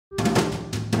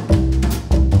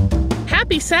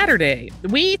Happy Saturday!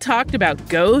 We talked about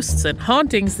ghosts and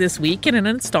hauntings this week in an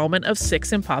installment of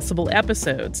 6 Impossible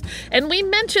episodes. And we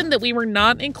mentioned that we were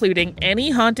not including any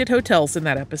haunted hotels in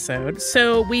that episode,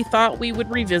 so we thought we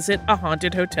would revisit a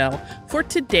haunted hotel for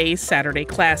today's Saturday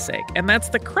Classic. And that's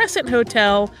the Crescent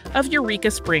Hotel of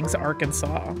Eureka Springs,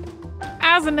 Arkansas.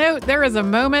 As a note, there is a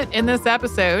moment in this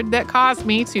episode that caused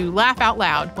me to laugh out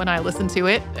loud when I listened to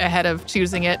it ahead of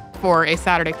choosing it for a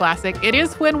Saturday Classic. It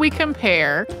is when we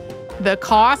compare the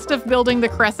cost of building the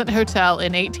Crescent Hotel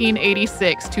in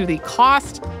 1886 to the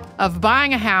cost of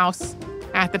buying a house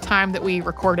at the time that we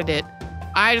recorded it.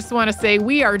 I just want to say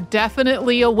we are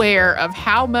definitely aware of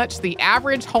how much the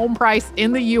average home price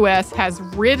in the U.S. has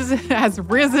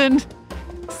risen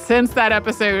since that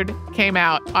episode came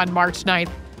out on March 9th,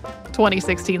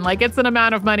 2016. Like, it's an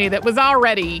amount of money that was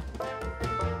already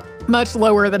much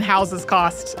lower than houses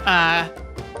cost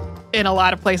in a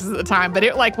lot of places at the time, but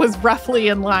it was roughly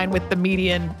in line with the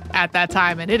median at that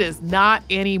time, and it is not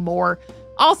anymore.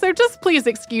 Also, just please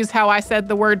excuse how I said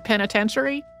the word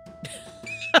penitentiary.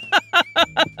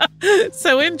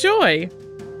 So enjoy.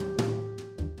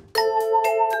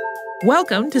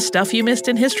 Welcome to Stuff You Missed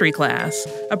in History Class,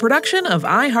 a production of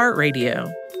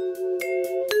iHeartRadio.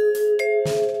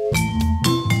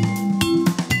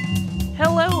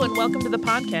 Hello and welcome to the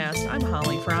podcast. I'm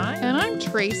Holly Fry. And I'm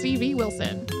Tracy V.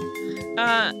 Wilson.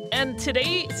 And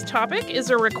today's topic is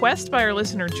a request by our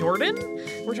listener, Jordan.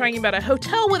 We're talking about a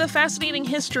hotel with a fascinating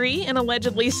history and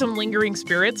allegedly some lingering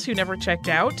spirits who never checked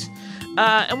out.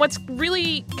 And what's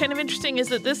really kind of interesting is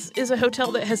that this is a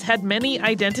hotel that has had many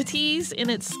identities in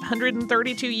its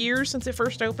 132 years since it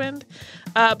first opened.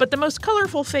 But the most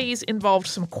colorful phase involved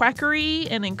some quackery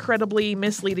and incredibly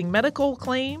misleading medical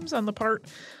claims on the part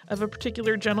of a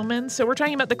particular gentleman. So we're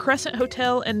talking about the Crescent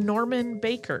Hotel and Norman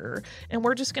Baker. And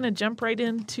we're just going to jump right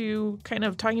into kind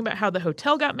of talking about how the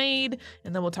hotel got made.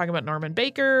 And then we'll talk about Norman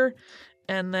Baker.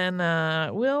 And then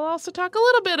we'll also talk a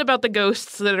little bit about the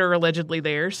ghosts that are allegedly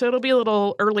there. So it'll be a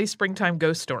little early springtime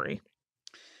ghost story.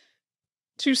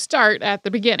 To start at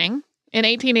the beginning, in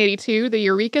 1882, the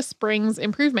Eureka Springs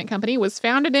Improvement Company was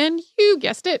founded in, you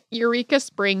guessed it, Eureka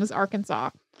Springs,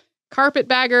 Arkansas.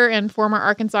 Carpetbagger and former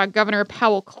Arkansas Governor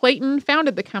Powell Clayton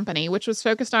founded the company, which was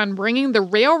focused on bringing the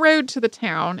railroad to the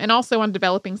town and also on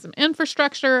developing some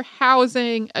infrastructure,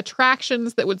 housing,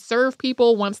 attractions that would serve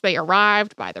people once they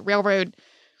arrived by the railroad.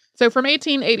 So from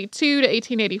 1882 to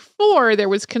 1884, there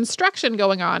was construction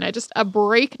going on at just a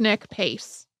breakneck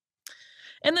pace.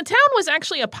 And the town was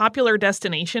actually a popular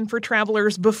destination for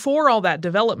travelers before all that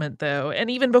development, though, and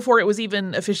even before it was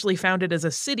even officially founded as a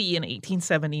city in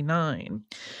 1879.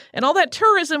 And all that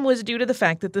tourism was due to the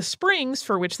fact that the springs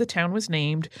for which the town was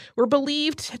named were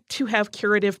believed to have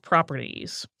curative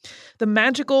properties. The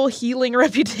magical healing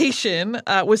reputation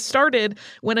was started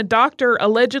when a doctor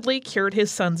allegedly cured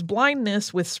his son's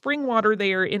blindness with spring water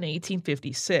there in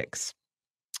 1856.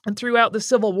 And throughout the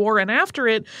Civil War and after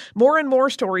it, more and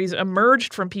more stories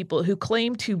emerged from people who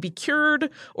claimed to be cured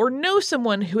or know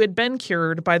someone who had been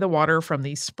cured by the water from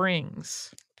these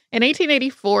springs. In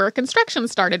 1884, construction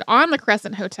started on the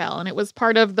Crescent Hotel, and it was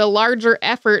part of the larger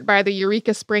effort by the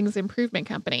Eureka Springs Improvement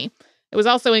Company. It was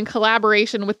also in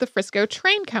collaboration with the Frisco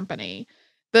Train Company.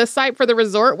 The site for the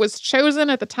resort was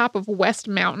chosen at the top of West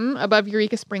Mountain above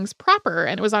Eureka Springs proper,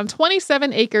 and it was on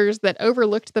 27 acres that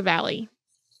overlooked the valley.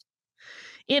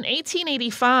 In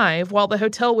 1885, while the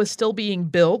hotel was still being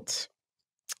built,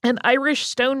 an Irish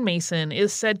stonemason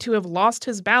is said to have lost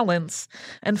his balance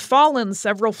and fallen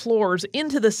several floors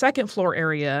into the second floor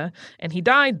area, and he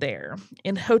died there.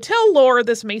 In hotel lore,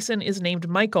 this mason is named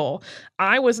Michael.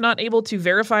 I was not able to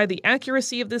verify the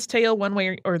accuracy of this tale one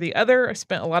way or the other. I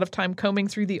spent a lot of time combing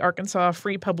through the Arkansas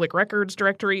Free Public Records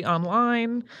directory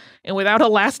online, and without a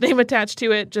last name attached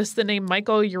to it, just the name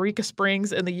Michael, Eureka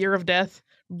Springs, and the year of death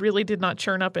really did not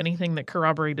churn up anything that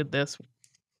corroborated this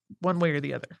one way or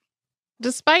the other.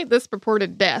 Despite this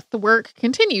purported death, the work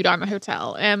continued on the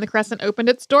hotel, and the Crescent opened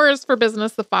its doors for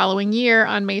business the following year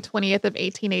on May 20th of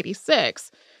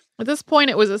 1886. At this point,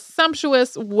 it was a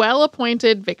sumptuous,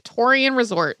 well-appointed Victorian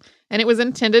resort, and it was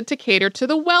intended to cater to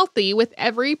the wealthy with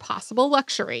every possible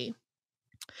luxury.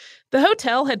 The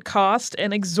hotel had cost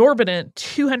an exorbitant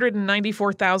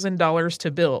 $294,000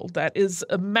 to build. That is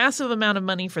a massive amount of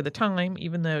money for the time,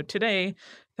 even though today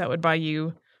that would buy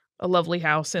you a lovely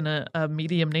house in a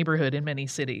medium neighborhood in many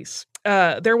cities.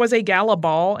 There was a gala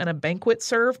ball and a banquet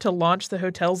served to launch the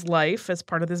hotel's life as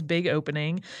part of this big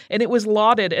opening, and it was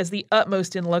lauded as the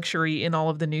utmost in luxury in all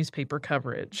of the newspaper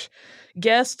coverage.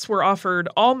 Guests were offered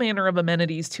all manner of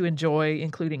amenities to enjoy,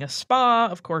 including a spa.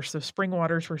 Of course, the spring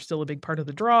waters were still a big part of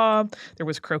the draw. There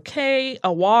was croquet.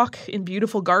 A walk in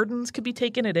beautiful gardens could be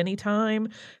taken at any time.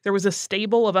 There was a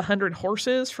stable of 100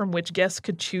 horses from which guests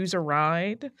could choose a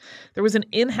ride. There was an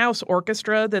in-house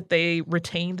orchestra that they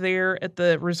retained there at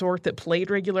the resort that played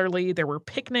regularly. There were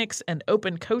picnics and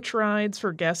open coach rides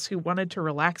for guests who wanted to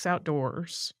relax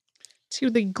outdoors. To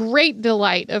the great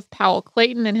delight of Powell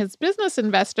Clayton and his business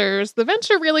investors, the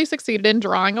venture really succeeded in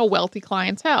drawing a wealthy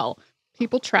clientele.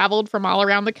 People traveled from all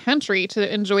around the country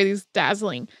to enjoy these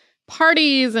dazzling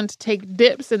parties and to take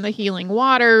dips in the healing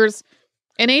waters.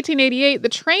 In 1888, the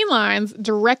train lines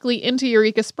directly into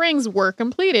Eureka Springs were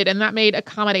completed, and that made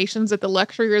accommodations at the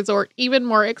luxury resort even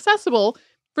more accessible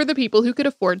for the people who could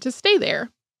afford to stay there.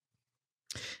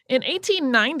 In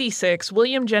 1896,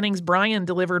 William Jennings Bryan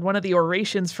delivered one of the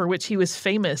orations for which he was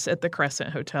famous at the Crescent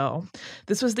Hotel.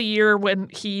 This was the year when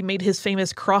he made his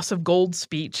famous Cross of Gold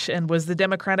speech and was the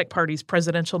Democratic Party's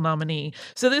presidential nominee.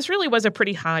 So this really was a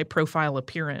pretty high-profile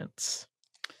appearance.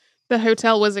 The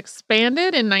hotel was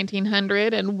expanded in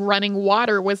 1900 and running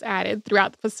water was added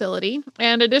throughout the facility,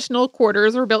 and additional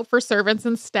quarters were built for servants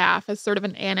and staff as sort of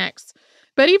an annex.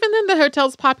 But even then, the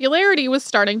hotel's popularity was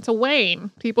starting to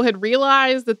wane. People had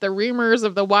realized that the rumors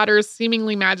of the water's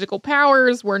seemingly magical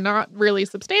powers were not really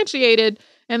substantiated,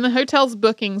 and the hotel's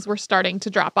bookings were starting to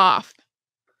drop off.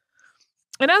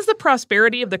 And as the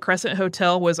prosperity of the Crescent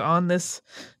Hotel was on this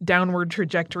downward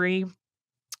trajectory,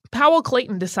 Powell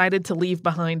Clayton decided to leave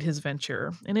behind his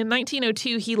venture. And in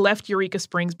 1902, he left Eureka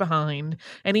Springs behind,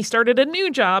 and he started a new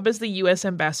job as the U.S.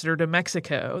 ambassador to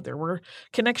Mexico. There were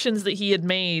connections that he had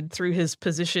made through his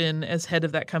position as head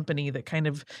of that company that kind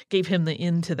of gave him the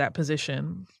in to that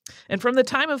position. And from the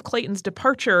time of Clayton's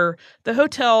departure, the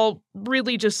hotel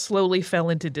really just slowly fell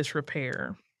into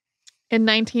disrepair. In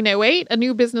 1908, a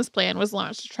new business plan was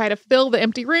launched to try to fill the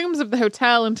empty rooms of the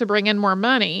hotel and to bring in more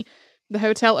money. The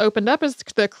hotel opened up as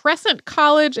the Crescent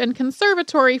College and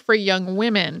Conservatory for Young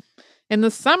Women. In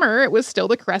the summer, it was still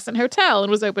the Crescent Hotel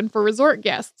and was open for resort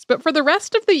guests, but for the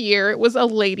rest of the year, it was a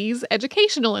ladies'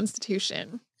 educational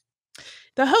institution.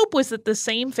 The hope was that the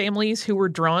same families who were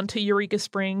drawn to Eureka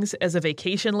Springs as a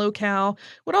vacation locale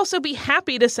would also be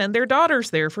happy to send their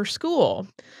daughters there for school.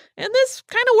 And this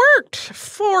kind of worked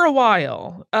for a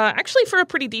while, actually for a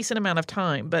pretty decent amount of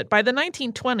time. But by the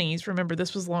 1920s, remember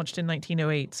this was launched in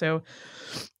 1908, so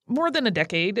more than a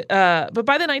decade. But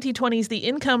by the 1920s, the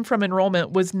income from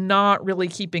enrollment was not really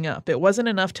keeping up. It wasn't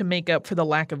enough to make up for the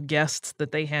lack of guests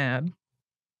that they had.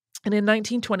 And in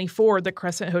 1924, the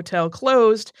Crescent Hotel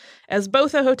closed as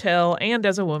both a hotel and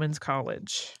as a women's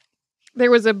college. There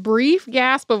was a brief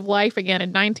gasp of life again in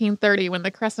 1930 when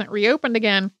the Crescent reopened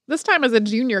again, this time as a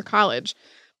junior college.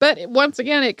 But once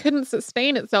again, it couldn't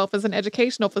sustain itself as an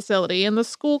educational facility, and the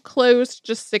school closed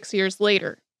just 6 years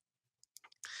later.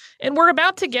 And we're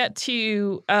about to get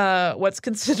to what's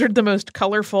considered the most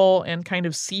colorful and kind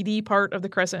of seedy part of the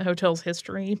Crescent Hotel's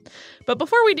history. But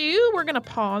before we do, we're going to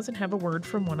pause and have a word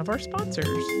from one of our sponsors.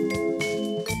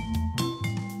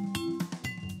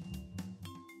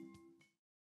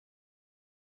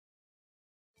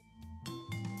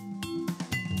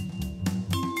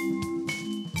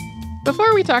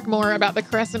 Before we talk more about the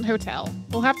Crescent Hotel,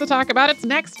 we'll have to talk about its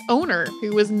next owner,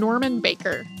 who was Norman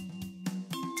Baker.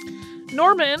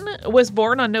 Norman was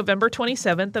born on November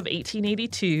 27th of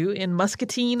 1882 in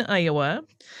Muscatine, Iowa,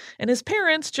 and his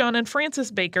parents, John and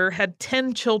Frances Baker, had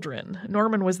 10 children.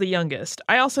 Norman was the youngest.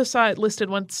 I also saw it listed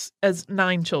once as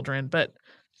 9 children, but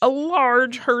a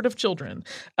large herd of children,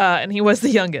 and he was the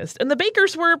youngest. And the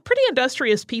Bakers were pretty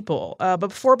industrious people, but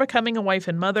before becoming a wife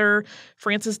and mother,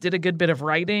 Frances did a good bit of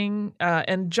writing,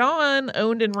 and John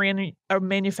owned and ran a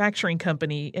manufacturing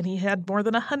company, and he had more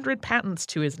than 100 patents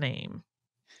to his name.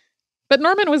 But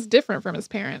Norman was different from his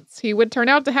parents. He would turn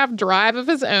out to have drive of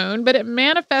his own, but it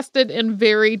manifested in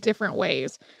very different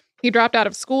ways. He dropped out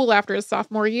of school after his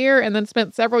sophomore year and then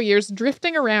spent several years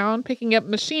drifting around, picking up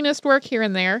machinist work here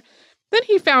and there. Then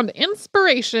he found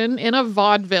inspiration in a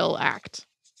vaudeville act.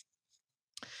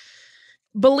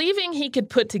 Believing he could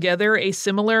put together a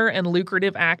similar and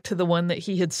lucrative act to the one that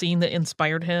he had seen that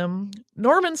inspired him,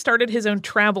 Norman started his own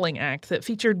traveling act that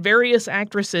featured various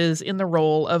actresses in the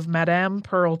role of Madame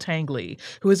Pearl Tangley,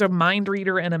 who is a mind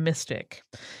reader and a mystic.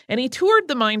 And he toured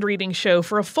the mind reading show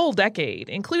for a full decade,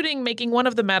 including making one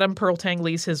of the Madame Pearl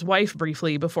Tangleys his wife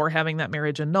briefly before having that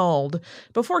marriage annulled,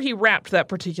 before he wrapped that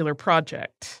particular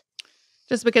project.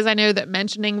 Just because I know that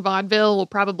mentioning vaudeville will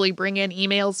probably bring in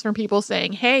emails from people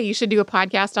saying, hey, you should do a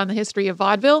podcast on the history of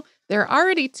vaudeville. There are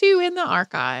already 2 in the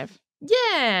archive.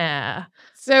 Yeah.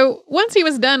 So once he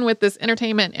was done with this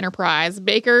entertainment enterprise,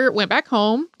 Baker went back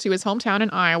home to his hometown in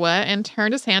Iowa and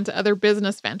turned his hand to other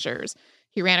business ventures.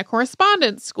 He ran a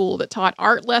correspondence school that taught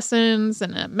art lessons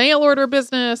and a mail order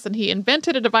business, and he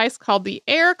invented a device called the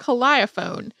air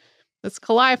calliophone. This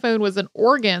calliophone was an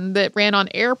organ that ran on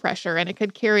air pressure, and it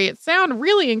could carry its sound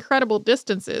really incredible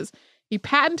distances. He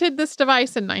patented this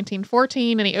device in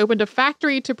 1914, and he opened a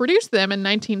factory to produce them in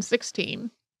 1916.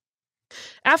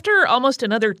 After almost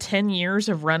another 10 years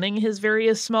of running his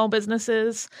various small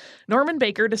businesses, Norman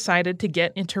Baker decided to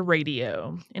get into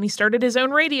radio, and he started his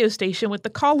own radio station with the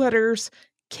call letters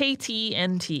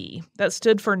KTNT. That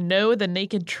stood for Know the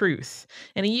Naked Truth.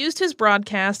 And he used his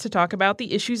broadcast to talk about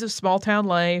the issues of small town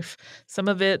life, some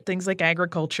of it things like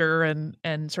agriculture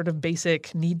and sort of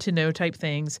basic need-to-know type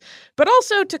things, but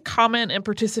also to comment and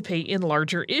participate in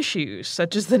larger issues,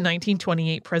 such as the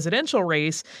 1928 presidential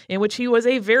race, in which he was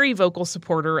a very vocal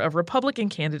supporter of Republican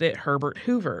candidate Herbert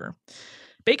Hoover.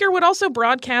 Baker would also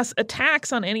broadcast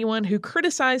attacks on anyone who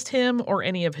criticized him or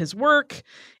any of his work,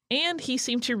 and he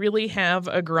seemed to really have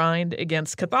a grind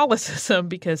against Catholicism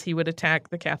because he would attack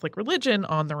the Catholic religion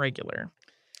on the regular.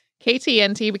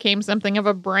 KTNT became something of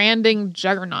a branding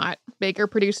juggernaut. Baker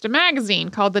produced a magazine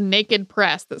called The Naked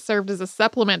Press that served as a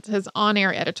supplement to his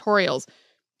on-air editorials.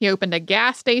 He opened a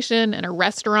gas station and a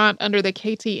restaurant under the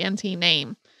KTNT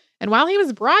name. And while he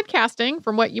was broadcasting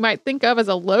from what you might think of as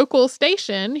a local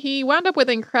station, he wound up with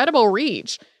incredible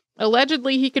reach.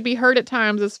 Allegedly, he could be heard at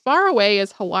times as far away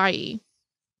as Hawaii.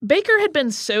 Baker had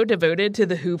been so devoted to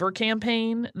the Hoover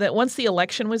campaign that once the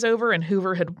election was over and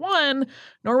Hoover had won,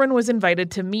 Norman was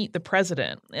invited to meet the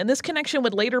president. And this connection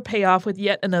would later pay off with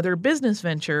yet another business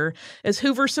venture, as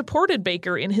Hoover supported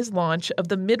Baker in his launch of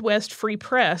the Midwest Free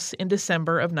Press in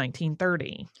December of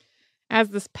 1930. As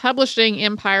this publishing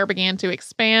empire began to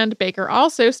expand, Baker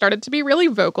also started to be really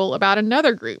vocal about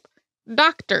another group,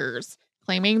 doctors,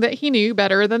 claiming that he knew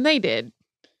better than they did.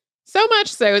 So much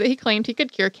so that he claimed he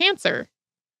could cure cancer.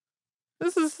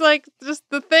 This is like just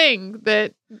the thing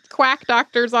that quack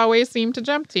doctors always seem to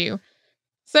jump to.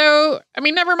 So,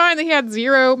 never mind that he had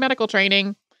 0 medical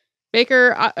training.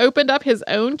 Baker opened up his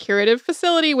own curative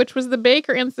facility, which was the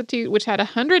Baker Institute, which had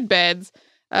 100 beds,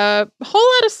 a whole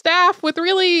lot of staff with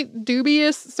really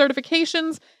dubious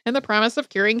certifications, and the promise of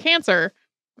curing cancer.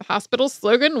 The hospital's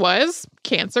slogan was,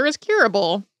 "Cancer is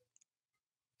curable."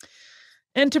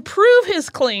 And to prove his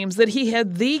claims that he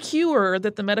had the cure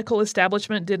that the medical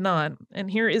establishment did not, and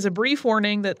here is a brief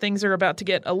warning that things are about to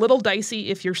get a little dicey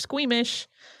if you're squeamish,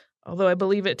 although I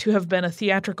believe it to have been a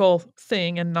theatrical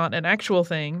thing and not an actual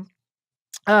thing.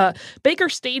 Baker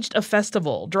staged a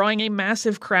festival, drawing a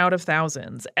massive crowd of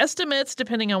thousands. Estimates,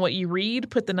 depending on what you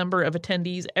read, put the number of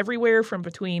attendees everywhere from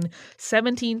between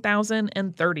 17,000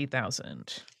 and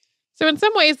 30,000. So in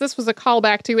some ways, this was a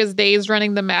callback to his days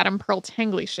running the Madame Pearl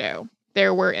Tangley show.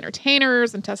 There were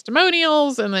entertainers and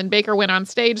testimonials, and then Baker went on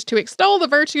stage to extol the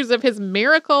virtues of his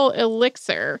miracle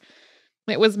elixir.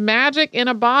 It was magic in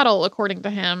a bottle, according to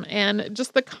him, and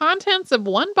just the contents of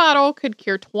one bottle could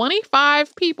cure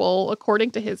 25 people,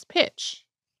 according to his pitch.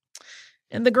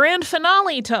 And the grand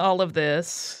finale to all of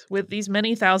this, with these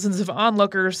many thousands of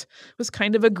onlookers, was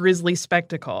kind of a grisly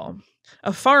spectacle.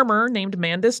 A farmer named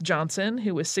Mandus Johnson,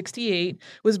 who was 68,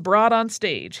 was brought on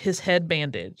stage, his head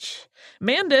bandaged.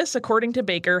 Mandus, according to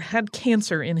Baker, had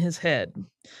cancer in his head.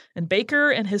 And Baker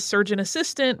and his surgeon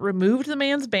assistant removed the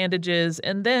man's bandages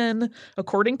and then,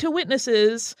 according to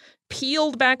witnesses,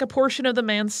 peeled back a portion of the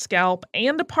man's scalp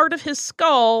and a part of his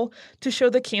skull to show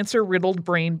the cancer-riddled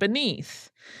brain beneath.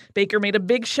 Baker made a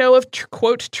big show of,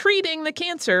 quote, treating the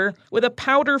cancer with a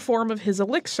powder form of his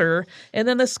elixir, and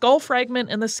then the skull fragment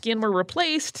and the skin were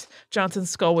replaced, Johnson's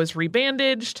skull was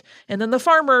rebandaged, and then the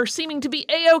farmer, seeming to be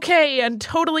A-OK and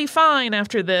totally fine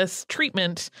after this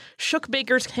treatment, shook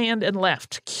Baker's hand and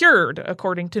left, cured,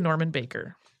 according to Norman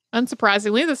Baker.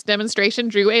 Unsurprisingly, this demonstration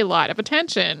drew a lot of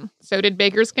attention. So did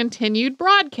Baker's continued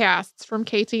broadcasts from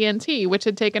KTNT, which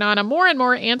had taken on a more and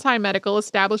more anti-medical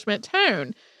establishment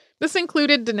tone. This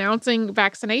included denouncing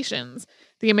vaccinations.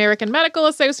 The American Medical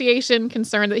Association,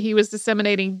 concerned that he was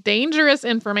disseminating dangerous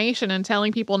information and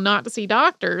telling people not to see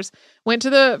doctors, went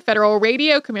to the Federal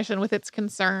Radio Commission with its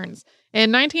concerns.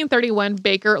 In 1931,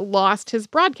 Baker lost his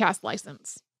broadcast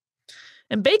license.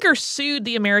 And Baker sued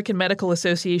the American Medical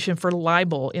Association for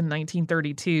libel in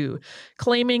 1932,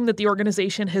 claiming that the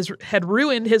organization had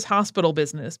ruined his hospital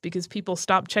business because people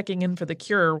stopped checking in for the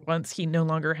cure once he no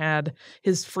longer had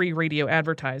his free radio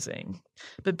advertising.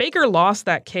 But Baker lost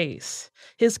that case.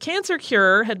 His cancer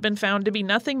cure had been found to be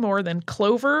nothing more than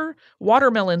clover,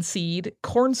 watermelon seed,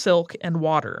 corn silk, and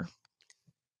water.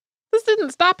 This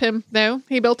didn't stop him, though.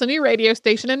 He built a new radio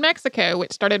station in Mexico,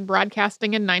 which started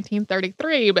broadcasting in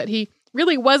 1933, but he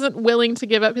really wasn't willing to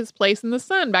give up his place in the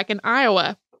sun back in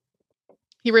Iowa.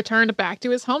 He returned back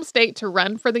to his home state to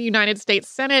run for the United States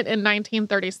Senate in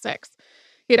 1936.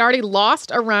 He had already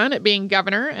lost a run at being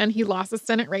governor, and he lost a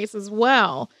Senate race as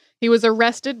well. He was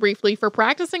arrested briefly for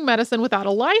practicing medicine without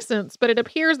a license, but it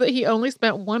appears that he only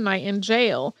spent one night in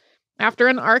jail. After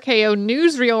an RKO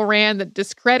newsreel ran that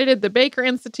discredited the Baker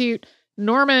Institute,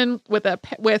 Norman,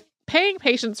 with paying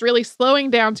patients really slowing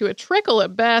down to a trickle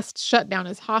at best, shut down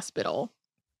his hospital.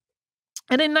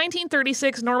 And in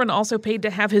 1936, Norman also paid to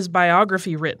have his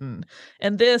biography written.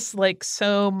 And this, like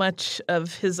so much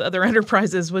of his other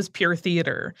enterprises, was pure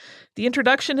theater. The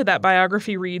introduction to that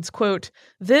biography reads, quote,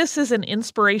 "This is an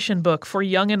inspiration book for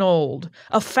young and old,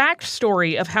 a fact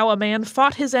story of how a man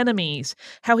fought his enemies,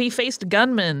 how he faced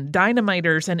gunmen,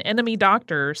 dynamiters, and enemy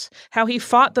doctors, how he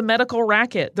fought the medical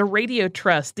racket, the radio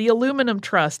trust, the aluminum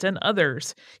trust, and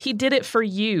others. He did it for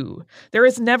you. There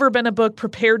has never been a book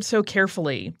prepared so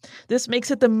carefully. This makes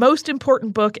it the most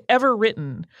important book ever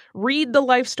written. Read the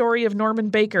life story of Norman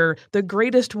Baker, the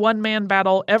greatest one-man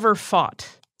battle ever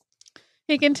fought."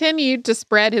 He continued to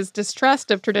spread his distrust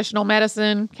of traditional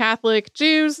medicine, Catholic,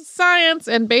 Jews, science,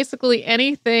 and basically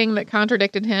anything that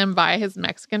contradicted him via his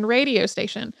Mexican radio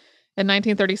station. In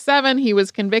 1937, he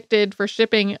was convicted for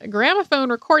shipping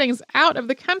gramophone recordings out of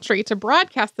the country to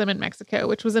broadcast them in Mexico,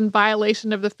 which was in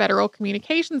violation of the Federal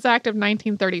Communications Act of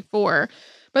 1934.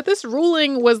 But this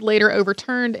ruling was later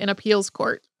overturned in appeals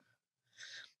court.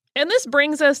 And this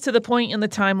brings us to the point in the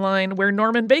timeline where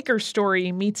Norman Baker's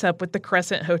story meets up with the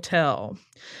Crescent Hotel.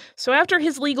 So after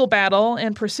his legal battle,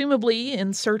 and presumably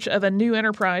in search of a new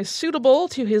enterprise suitable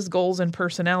to his goals and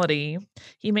personality,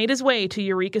 he made his way to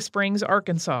Eureka Springs,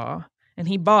 Arkansas, and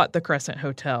he bought the Crescent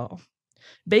Hotel.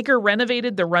 Baker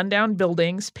renovated the rundown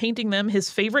buildings, painting them his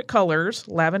favorite colors,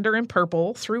 lavender and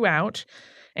purple, throughout,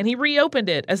 and he reopened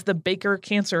it as the Baker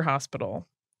Cancer Hospital.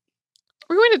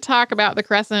 We're going to talk about the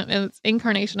Crescent and its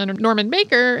incarnation under Norman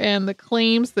Baker and the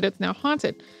claims that it's now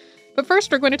haunted. But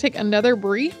first, we're going to take another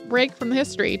brief break from the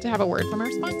history to have a word from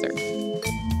our sponsor.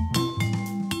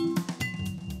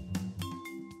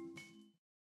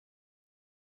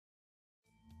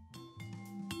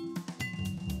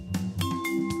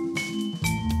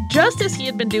 Just as he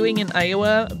had been doing in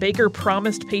Iowa, Baker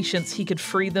promised patients he could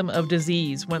free them of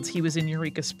disease once he was in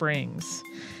Eureka Springs.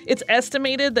 It's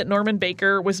estimated that Norman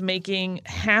Baker was making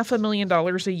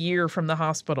 $500,000 a year from the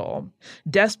hospital.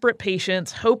 Desperate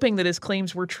patients, hoping that his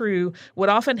claims were true, would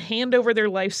often hand over their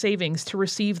life savings to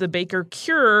receive the Baker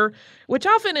cure, which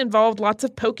often involved lots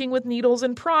of poking with needles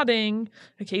and prodding,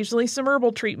 occasionally some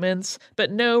herbal treatments,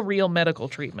 but no real medical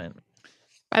treatment.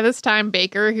 By this time,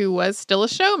 Baker, who was still a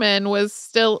showman,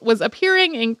 was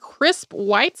appearing in crisp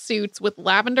white suits with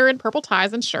lavender and purple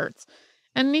ties and shirts.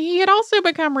 And he had also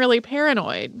become really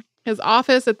paranoid. His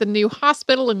office at the new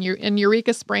hospital in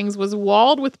Eureka Springs was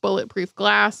walled with bulletproof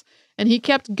glass, and he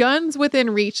kept guns within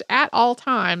reach at all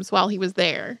times while he was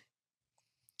there.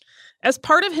 As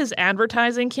part of his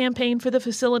advertising campaign for the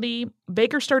facility,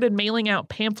 Baker started mailing out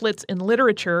pamphlets in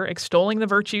literature extolling the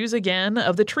virtues, again,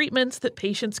 of the treatments that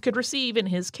patients could receive in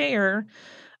his care.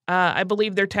 I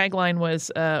believe their tagline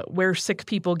was, "Where sick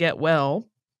people get well."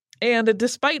 And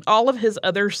despite all of his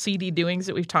other seedy doings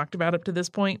that we've talked about up to this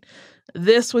point,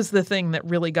 this was the thing that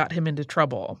really got him into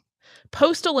trouble.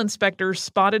 Postal inspectors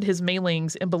spotted his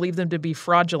mailings and believed them to be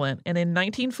fraudulent, and in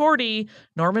 1940,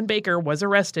 Norman Baker was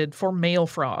arrested for mail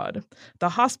fraud. The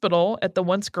hospital at the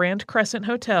once Grand Crescent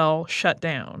Hotel shut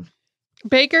down.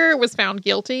 Baker was found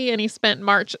guilty, and he spent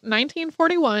March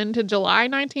 1941 to July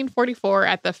 1944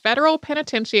 at the federal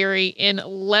penitentiary in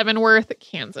Leavenworth,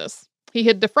 Kansas. He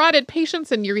had defrauded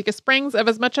patients in Eureka Springs of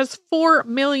as much as $4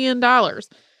 million.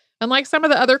 Unlike some of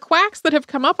the other quacks that have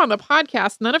come up on the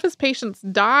podcast, none of his patients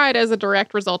died as a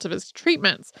direct result of his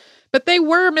treatments. But they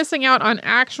were missing out on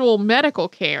actual medical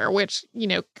care, which,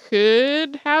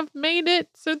 could have made it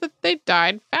so that they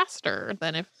died faster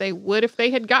than if they would if they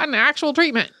had gotten actual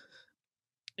treatment.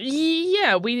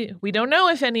 Yeah, we don't know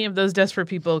if any of those desperate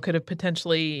people could have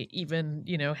potentially even,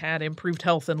 had improved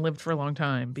health and lived for a long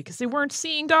time because they weren't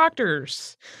seeing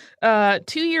doctors. 2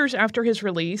 years after his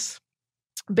release,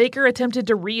 Baker attempted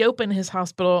to reopen his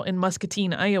hospital in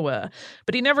Muscatine, Iowa,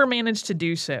 but he never managed to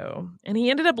do so, and he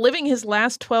ended up living his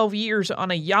last 12 years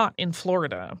on a yacht in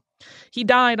Florida. He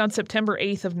died on September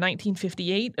 8th of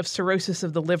 1958 of cirrhosis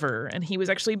of the liver, and he was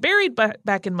actually buried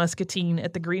back in Muscatine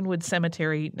at the Greenwood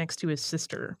Cemetery next to his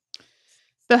sister.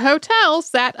 The hotel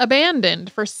sat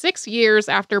abandoned for 6 years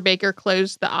after Baker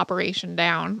closed the operation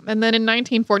down, and then in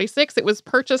 1946 it was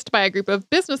purchased by a group of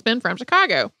businessmen from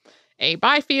Chicago. A.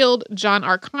 Byfield, John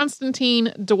R.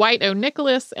 Constantine, Dwight O.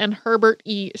 Nicholas, and Herbert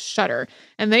E. Shutter,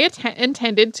 and they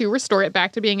intended to restore it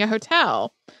back to being a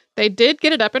hotel. They did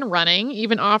get it up and running,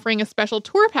 even offering a special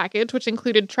tour package which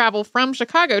included travel from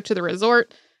Chicago to the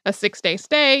resort, a 6-day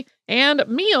stay, and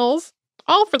meals,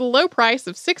 all for the low price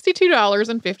of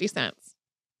 $62.50.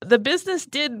 The business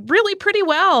did really pretty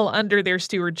well under their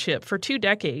stewardship for 2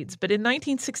 decades, but in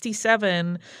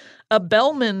 1967, a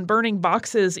bellman burning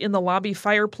boxes in the lobby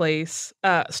fireplace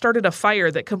started a fire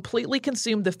that completely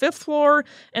consumed the 5th floor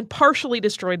and partially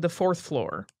destroyed the 4th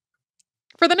floor.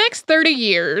 For the next 30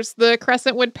 years, the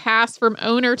Crescent would pass from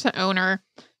owner to owner,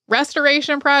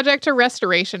 restoration project to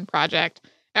restoration project.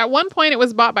 At one point, it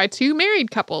was bought by 2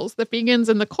 married couples, the Fegans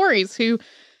and the Coreys, who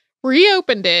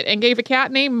reopened it and gave a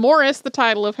cat named Morris the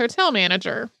title of hotel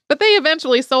manager. But they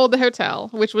eventually sold the hotel,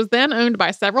 which was then owned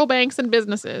by several banks and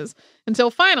businesses,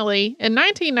 until finally, in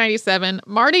 1997,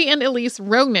 Marty and Elise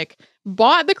Rognick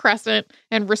bought the Crescent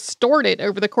and restored it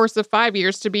over the course of 5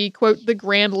 years to be, quote, the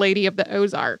Grand Lady of the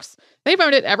Ozarks. They've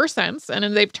owned it ever since,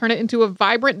 and they've turned it into a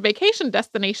vibrant vacation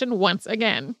destination once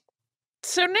again.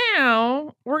 So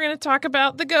now we're going to talk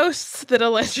about the ghosts that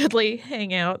allegedly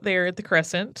hang out there at the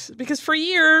Crescent, because for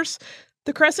years,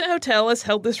 the Crescent Hotel has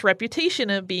held this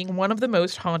reputation of being one of the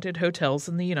most haunted hotels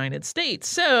in the United States.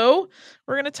 So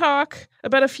we're going to talk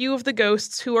about a few of the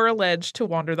ghosts who are alleged to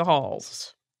wander the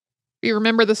halls. You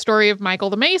remember the story of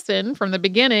Michael the Mason from the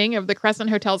beginning of the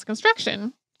Crescent Hotel's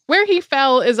construction. Where he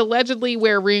fell is allegedly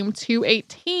where room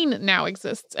 218 now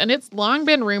exists, and it's long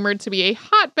been rumored to be a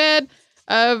hotbed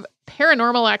of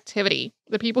paranormal activity.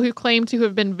 The people who claim to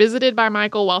have been visited by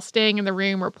Michael while staying in the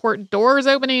room report doors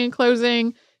opening and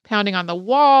closing, pounding on the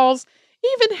walls,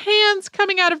 even hands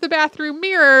coming out of the bathroom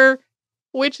mirror,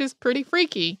 which is pretty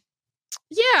freaky.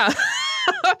 Yeah.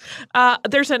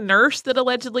 There's a nurse that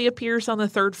allegedly appears on the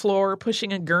 3rd floor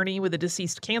pushing a gurney with a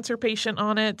deceased cancer patient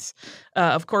on it.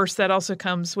 Of course, that also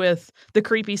comes with the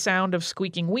creepy sound of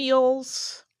squeaking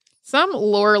wheels. Some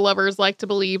lore lovers like to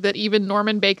believe that even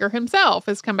Norman Baker himself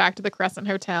has come back to the Crescent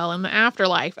Hotel in the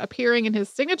afterlife, appearing in his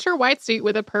signature white suit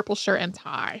with a purple shirt and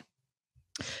tie.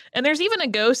 And there's even a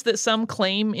ghost that some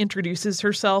claim introduces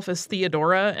herself as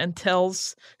Theodora and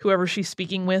tells whoever she's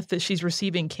speaking with that she's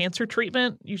receiving cancer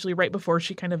treatment, usually right before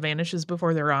she kind of vanishes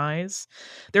before their eyes.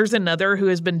 There's another who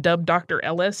has been dubbed Dr.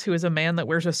 Ellis, who is a man that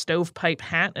wears a stovepipe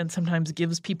hat and sometimes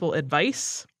gives people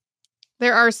advice.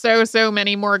 There are so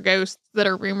many more ghosts that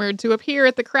are rumored to appear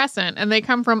at the Crescent, and they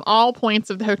come from all points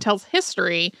of the hotel's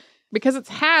history. Because it's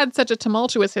had such a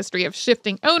tumultuous history of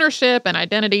shifting ownership and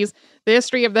identities, the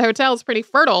history of the hotel is pretty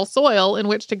fertile soil in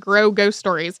which to grow ghost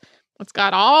stories. It's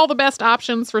got all the best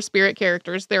options for spirit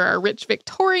characters. There are rich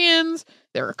Victorians,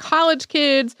 there are college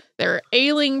kids, there are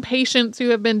ailing patients who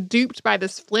have been duped by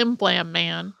this flim-flam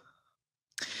man.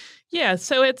 Yeah,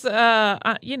 so it's,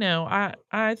 I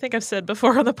think I've said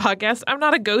before on the podcast, I'm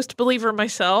not a ghost believer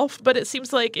myself, but it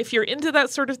seems like if you're into that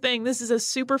sort of thing, this is a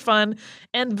super fun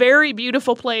and very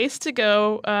beautiful place to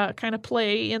go kind of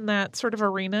play in that sort of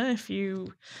arena if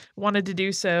you wanted to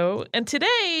do so. And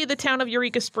today, the town of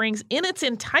Eureka Springs in its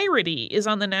entirety is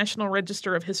on the National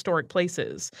Register of Historic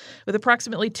Places, with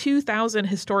approximately 2,000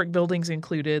 historic buildings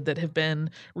included that have been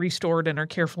restored and are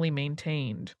carefully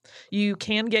maintained. You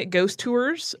can get ghost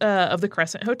tours of the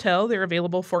Crescent Hotel. They're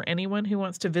available for anyone who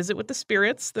wants to visit with the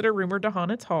spirits that are rumored to haunt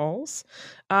its halls.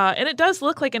 And it does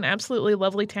look like an absolutely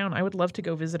lovely town. I would love to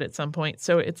go visit at some point.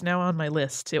 So it's now on my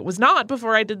list. It was not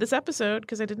before I did this episode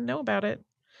because I didn't know about it.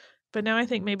 But now I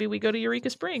think maybe we go to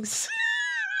Eureka Springs.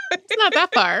 It's not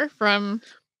that far from...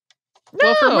 No.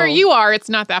 Well, from where you are, it's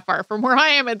not that far. From where I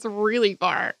am, it's really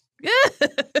far.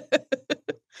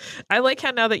 I like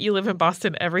how now that you live in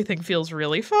Boston, everything feels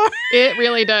really far. It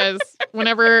really does.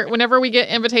 Whenever we get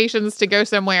invitations to go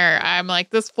somewhere, I'm like,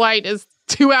 this flight is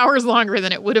 2 hours longer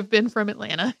than it would have been from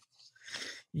Atlanta.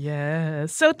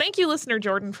 Yes. So thank you, listener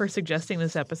Jordan, for suggesting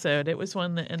this episode. It was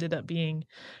one that ended up being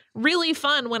really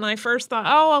fun when I first thought,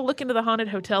 I'll look into the haunted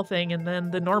hotel thing. And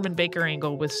then the Norman Baker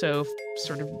angle was so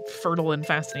sort of fertile and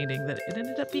fascinating that it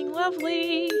ended up being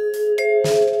lovely.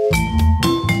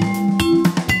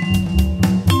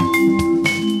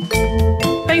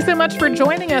 Thanks so much for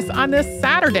joining us on this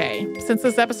Saturday. Since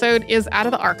this episode is out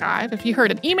of the archive, if you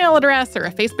heard an email address or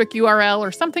a Facebook URL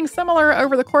or something similar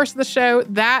over the course of the show,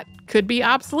 that could be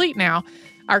obsolete now.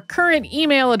 Our current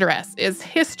email address is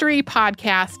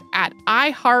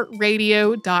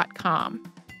historypodcast@iheartradio.com.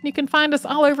 You can find us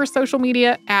all over social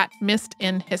media at Missed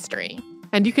in History.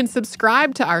 And you can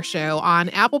subscribe to our show on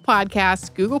Apple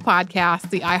Podcasts, Google Podcasts,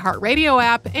 the iHeartRadio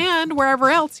app, and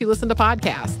wherever else you listen to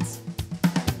podcasts.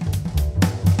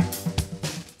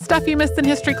 Stuff You Missed in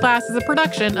History Class is a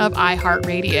production of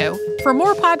iHeartRadio. For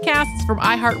more podcasts from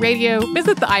iHeartRadio,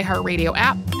 visit the iHeartRadio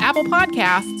app, Apple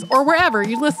Podcasts, or wherever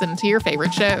you listen to your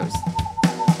favorite shows.